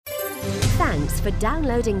Thanks for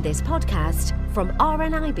downloading this podcast from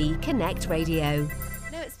RNIB Connect Radio.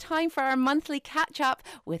 Now it's time for our monthly catch-up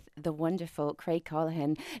with the wonderful Craig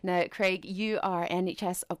Colahan. Now, Craig, you are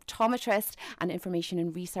NHS Optometrist and Information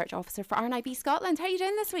and Research Officer for RNIB Scotland. How are you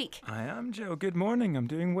doing this week? I am, Jill. Good morning. I'm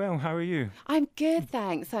doing well. How are you? I'm good,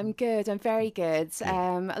 thanks. I'm good. I'm very good.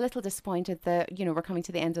 A little disappointed that, we're coming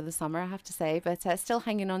to the end of the summer, I have to say, but still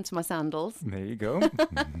hanging on to my sandals. There you go.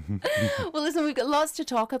 Well, listen, we've got lots to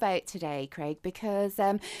talk about today, Craig, because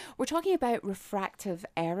we're talking about refractive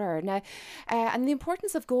error. Now, and the importance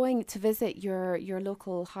of going to visit your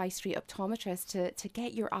local high street optometrist to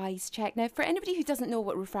get your eyes checked. Now, for anybody who doesn't know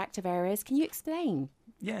what refractive error is, can you explain?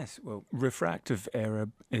 Yes, well, refractive error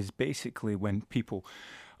is basically when people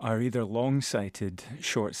are either long-sighted,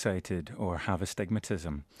 short-sighted, or have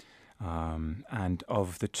astigmatism. And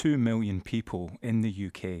of the 2 million people in the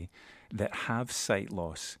UK that have sight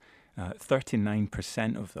loss,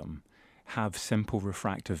 39% of them have simple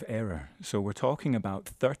refractive error. So we're talking about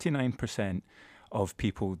 39% of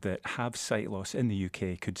people that have sight loss in the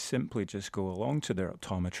UK could simply just go along to their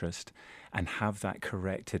optometrist and have that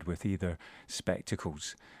corrected with either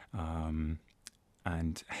spectacles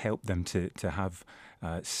and help them to have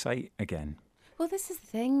sight again. Well, this is the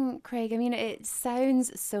thing, Craig. I mean, it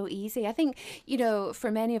sounds so easy. I think, for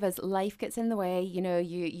many of us, life gets in the way.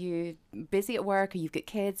 You're busy at work, or you've got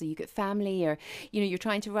kids, or you've got family, or, you're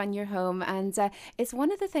trying to run your home. And it's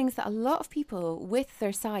one of the things that a lot of people with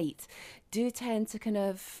their sight do tend to kind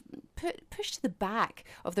of push to the back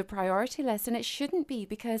of their priority list. And it shouldn't be,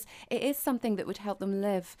 because it is something that would help them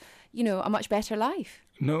live, a much better life.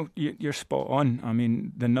 No, you're spot on. I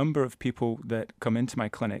mean, the number of people that come into my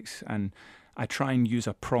clinics, and I try and use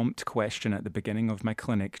a prompt question at the beginning of my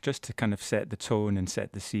clinic just to kind of set the tone and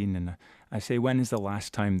set the scene. And I say, when is the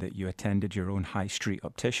last time that you attended your own high street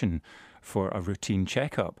optician for a routine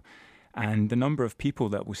checkup? And the number of people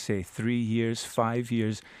that will say 3 years, 5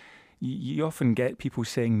 years, you often get people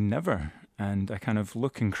saying never. And I kind of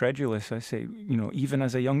look incredulous. I say, even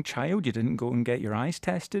as a young child, you didn't go and get your eyes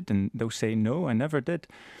tested? And they'll say, no, I never did.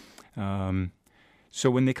 So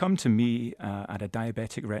when they come to me at a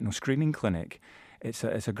diabetic retinal screening clinic, it's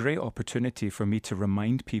a great opportunity for me to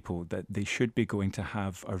remind people that they should be going to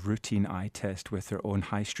have a routine eye test with their own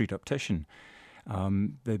high street optician.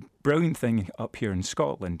 The brilliant thing up here in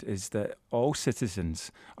Scotland is that all citizens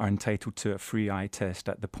are entitled to a free eye test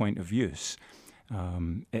at the point of use.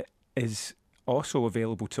 It is also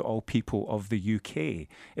available to all people of the UK.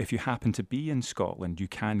 If you happen to be in Scotland, you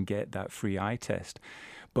can get that free eye test.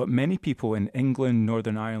 But many people in England,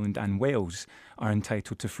 Northern Ireland and Wales are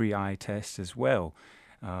entitled to free eye tests as well.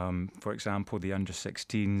 For example, the under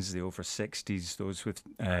 16s, the over 60s, those with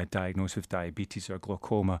diagnosed with diabetes or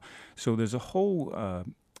glaucoma. So there's a whole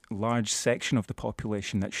large section of the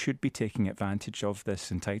population that should be taking advantage of this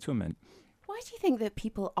entitlement. Why do you think that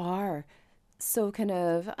people are so kind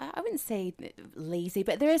of, I wouldn't say lazy,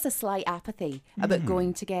 but there is a slight apathy about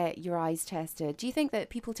going to get your eyes tested? Do you think that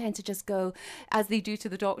people tend to just go as they do to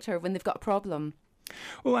the doctor when they've got a problem?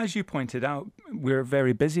 Well, as you pointed out, we're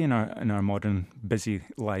very busy in our modern busy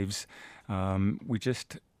lives. We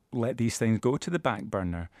just let these things go to the back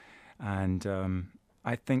burner. And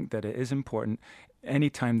I think that it is important.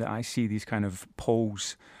 Anytime that I see these kind of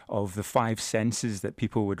polls of the 5 senses that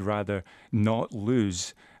people would rather not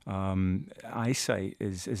lose, eyesight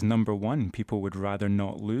is number one. People would rather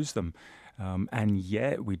not lose them. And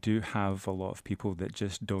yet we do have a lot of people that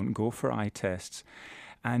just don't go for eye tests.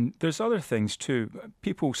 And there's other things too.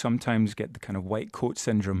 People sometimes get the kind of white coat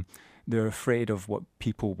syndrome. They're afraid of what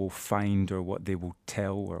people will find or what they will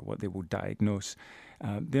tell or what they will diagnose.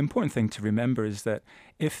 The important thing to remember is that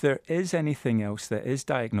if there is anything else that is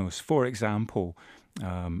diagnosed, for example,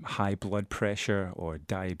 high blood pressure or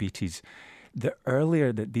diabetes, the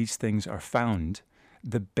earlier that these things are found,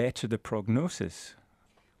 the better the prognosis.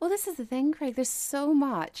 Well, this is the thing, Craig. There's so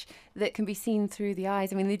much that can be seen through the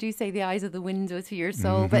eyes. I mean, they do say the eyes are the window to your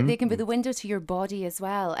soul, but they can be the window to your body as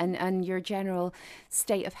well, and your general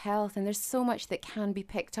state of health. And there's so much that can be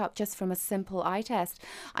picked up just from a simple eye test.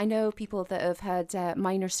 I know people that have had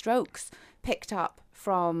minor strokes picked up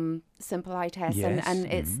from simple eye tests, yes.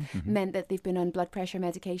 and it's meant that they've been on blood pressure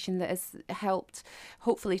medication that has helped,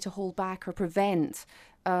 hopefully, to hold back or prevent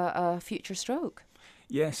a future stroke.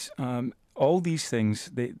 Yes, all these things,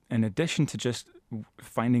 in addition to just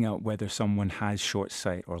finding out whether someone has short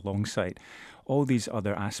sight or long sight, all these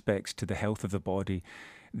other aspects to the health of the body,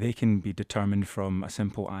 they can be determined from a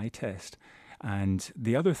simple eye test. And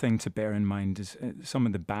the other thing to bear in mind is some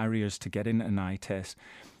of the barriers to getting an eye test.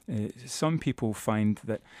 Some people find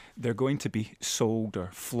that they're going to be sold or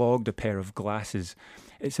flogged a pair of glasses.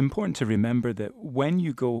 It's important to remember that when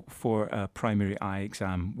you go for a primary eye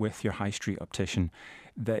exam with your high street optician,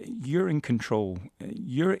 that you're in control.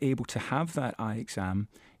 You're able to have that eye exam.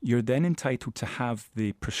 You're then entitled to have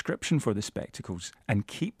the prescription for the spectacles and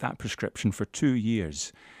keep that prescription for 2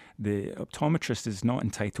 years. The optometrist is not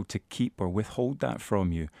entitled to keep or withhold that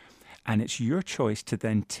from you. And it's your choice to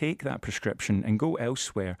then take that prescription and go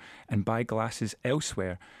elsewhere and buy glasses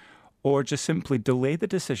elsewhere, or just simply delay the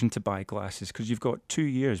decision to buy glasses because you've got 2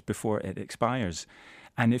 years before it expires.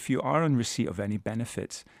 And if you are on receipt of any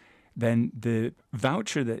benefits, then the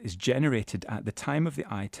voucher that is generated at the time of the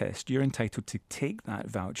eye test, you're entitled to take that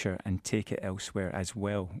voucher and take it elsewhere as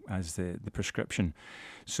well as the prescription.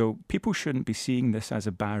 So people shouldn't be seeing this as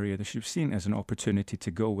a barrier. They should be seeing it as an opportunity to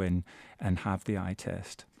go in and have the eye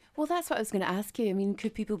test. Well, that's what I was going to ask you. I mean,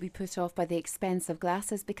 could people be put off by the expense of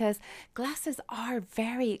glasses? Because glasses are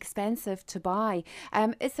very expensive to buy.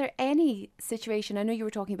 Is there any situation, I know you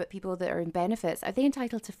were talking about people that are in benefits, are they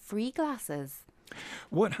entitled to free glasses?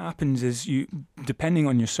 What happens is depending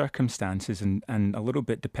on your circumstances and a little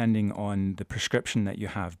bit depending on the prescription that you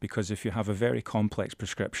have, because if you have a very complex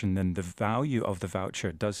prescription, then the value of the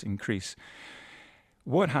voucher does increase.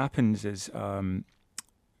 What happens is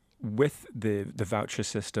with the voucher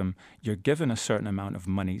system, you're given a certain amount of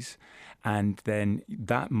monies, and then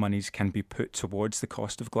that monies can be put towards the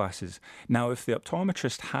cost of glasses. Now, if the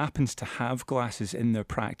optometrist happens to have glasses in their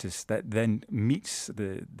practice that then meets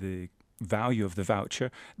the value of the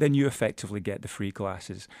voucher, then you effectively get the free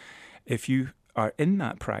glasses. If you are in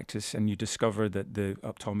that practice and you discover that the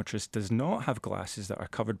optometrist does not have glasses that are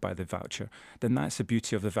covered by the voucher, then that's the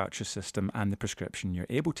beauty of the voucher system and the prescription. You're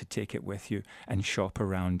able to take it with you and shop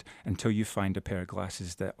around until you find a pair of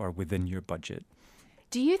glasses that are within your budget.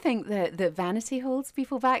 Do you think that vanity holds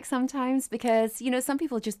people back sometimes? Because, you know, some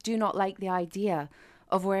people just do not like the idea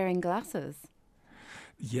of wearing glasses.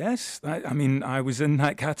 Yes, I mean, I was in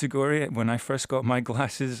that category when I first got my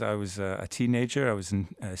glasses. I was a teenager. I was in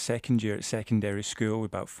second year at secondary school,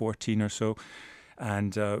 about 14 or so,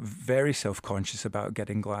 and very self-conscious about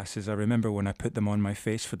getting glasses. I remember when I put them on my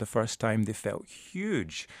face for the first time, they felt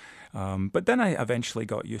huge. But then I eventually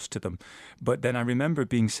got used to them. But then I remember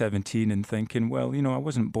being 17 and thinking, well, you know, I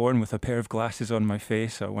wasn't born with a pair of glasses on my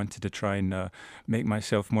face. I wanted to try and make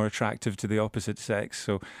myself more attractive to the opposite sex.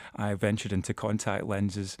 So I ventured into contact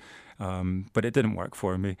lenses, but it didn't work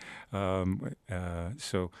for me.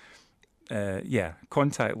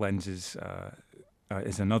 Contact lenses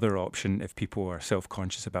is another option if people are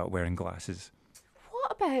self-conscious about wearing glasses.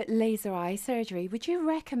 What about laser eye surgery? Would you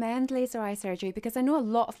recommend laser eye surgery? Because I know a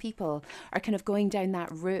lot of people are kind of going down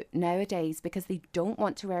that route nowadays because they don't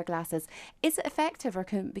want to wear glasses. Is it effective or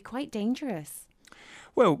can it be quite dangerous?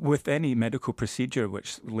 Well, with any medical procedure,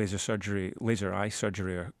 which laser eye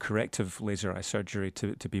surgery, or corrective laser eye surgery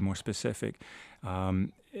to be more specific,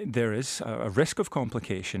 there is a risk of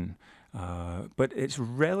complication. But it's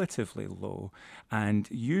relatively low, and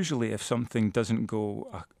usually if something doesn't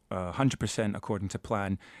go 100% according to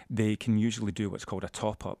plan, they can usually do what's called a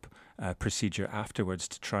top-up procedure afterwards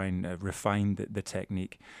to try and refine the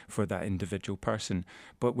technique for that individual person.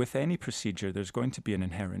 But with any procedure, there's going to be an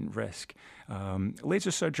inherent risk.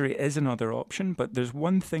 Laser surgery is another option, but there's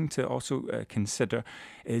one thing to also consider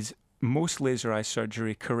is most laser eye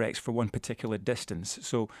surgery corrects for one particular distance.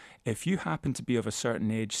 So if you happen to be of a certain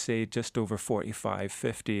age, say just over 45,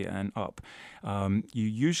 50 and up, you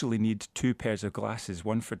usually need 2 pairs of glasses,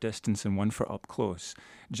 one for distance and one for up close.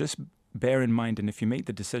 Just bear in mind, and if you make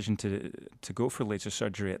the decision to go for laser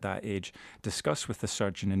surgery at that age, discuss with the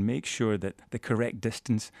surgeon and make sure that the correct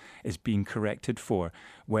distance is being corrected for,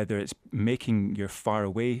 whether it's making your far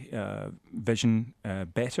away vision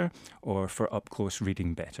better or for up close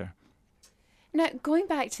reading better. Now, going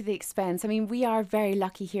back to the expense, I mean, we are very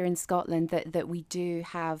lucky here in Scotland that we do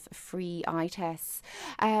have free eye tests.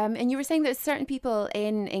 And you were saying there's certain people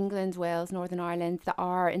in England, Wales, Northern Ireland that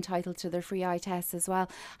are entitled to their free eye tests as well.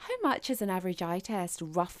 How much is an average eye test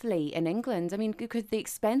roughly in England? I mean, could the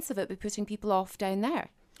expense of it be putting people off down there?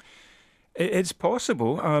 It's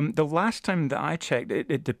possible. The last time that I checked,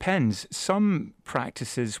 it depends. Some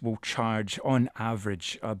practices will charge on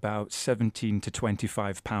average about £17 to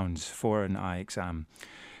 £25 for an eye exam.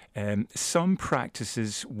 Some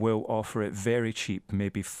practices will offer it very cheap,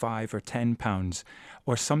 maybe £5 or £10,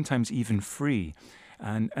 or sometimes even free.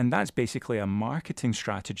 And that's basically a marketing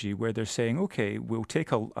strategy where they're saying, okay, we'll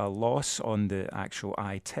take a loss on the actual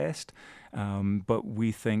eye test, but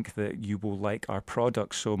we think that you will like our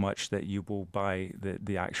product so much that you will buy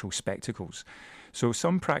the actual spectacles. So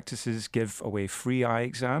some practices give away free eye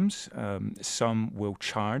exams. Some will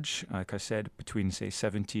charge, like I said, between, say,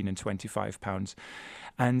 £17 and £25.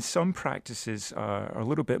 And some practices are a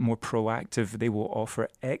little bit more proactive. They will offer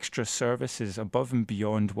extra services above and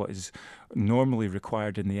beyond what is normally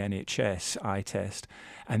required in the NHS eye test,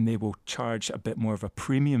 and they will charge a bit more of a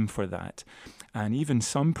premium for that. And even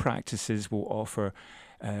some practices will offer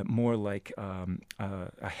more like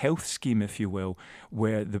a health scheme, if you will,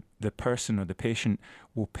 where the person or the patient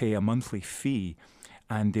will pay a monthly fee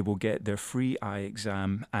and they will get their free eye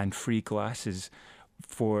exam and free glasses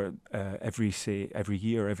for every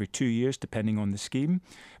year or every 2 years, depending on the scheme.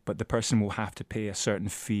 But the person will have to pay a certain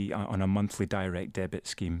fee on a monthly direct debit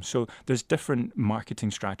scheme. So there's different marketing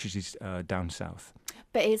strategies down south.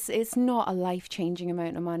 But it's not a life-changing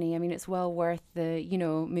amount of money. I mean, it's well worth the,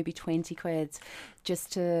 maybe 20 quid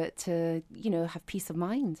just to have peace of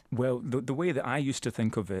mind. Well, the way that I used to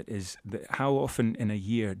think of it is that how often in a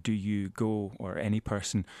year do you go, or any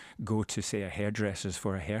person go to, say, a hairdresser's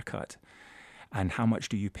for a haircut? And how much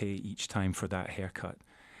do you pay each time for that haircut?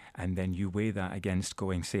 And then you weigh that against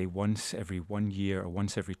going, say, once every 1 year or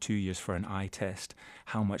once every 2 years for an eye test.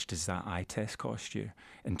 How much does that eye test cost you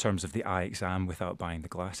in terms of the eye exam without buying the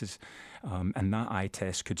glasses? And that eye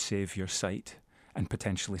test could save your sight and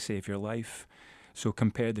potentially save your life. So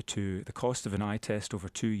compare the two, the cost of an eye test over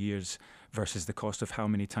 2 years versus the cost of how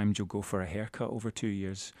many times you'll go for a haircut over 2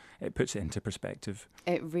 years. It puts it into perspective.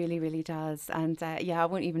 It really, really does. And I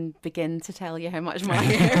won't even begin to tell you how much my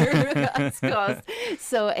hair has cost.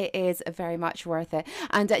 So it is very much worth it.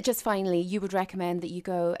 And just finally, you would recommend that you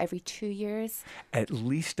go every 2 years? At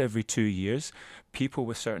least every 2 years. People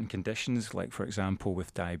with certain conditions, like for example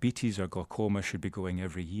with diabetes or glaucoma, should be going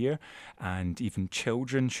every year, and even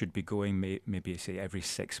children should be going maybe say every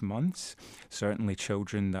 6 months. Certainly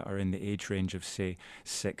children that are in the age range of say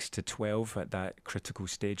 6 to 12 at that critical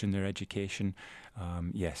stage in their education,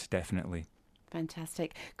 yes, definitely.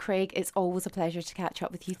 Fantastic. Craig, it's always a pleasure to catch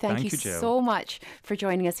up with you. Thank you, Jill, so much for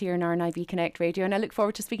joining us here on RNIB Connect Radio, and I look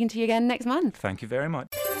forward to speaking to you again next month. Thank you very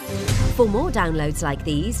much. For more downloads like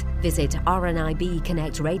these, visit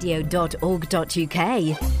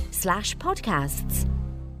rnibconnectradio.org.uk/podcasts.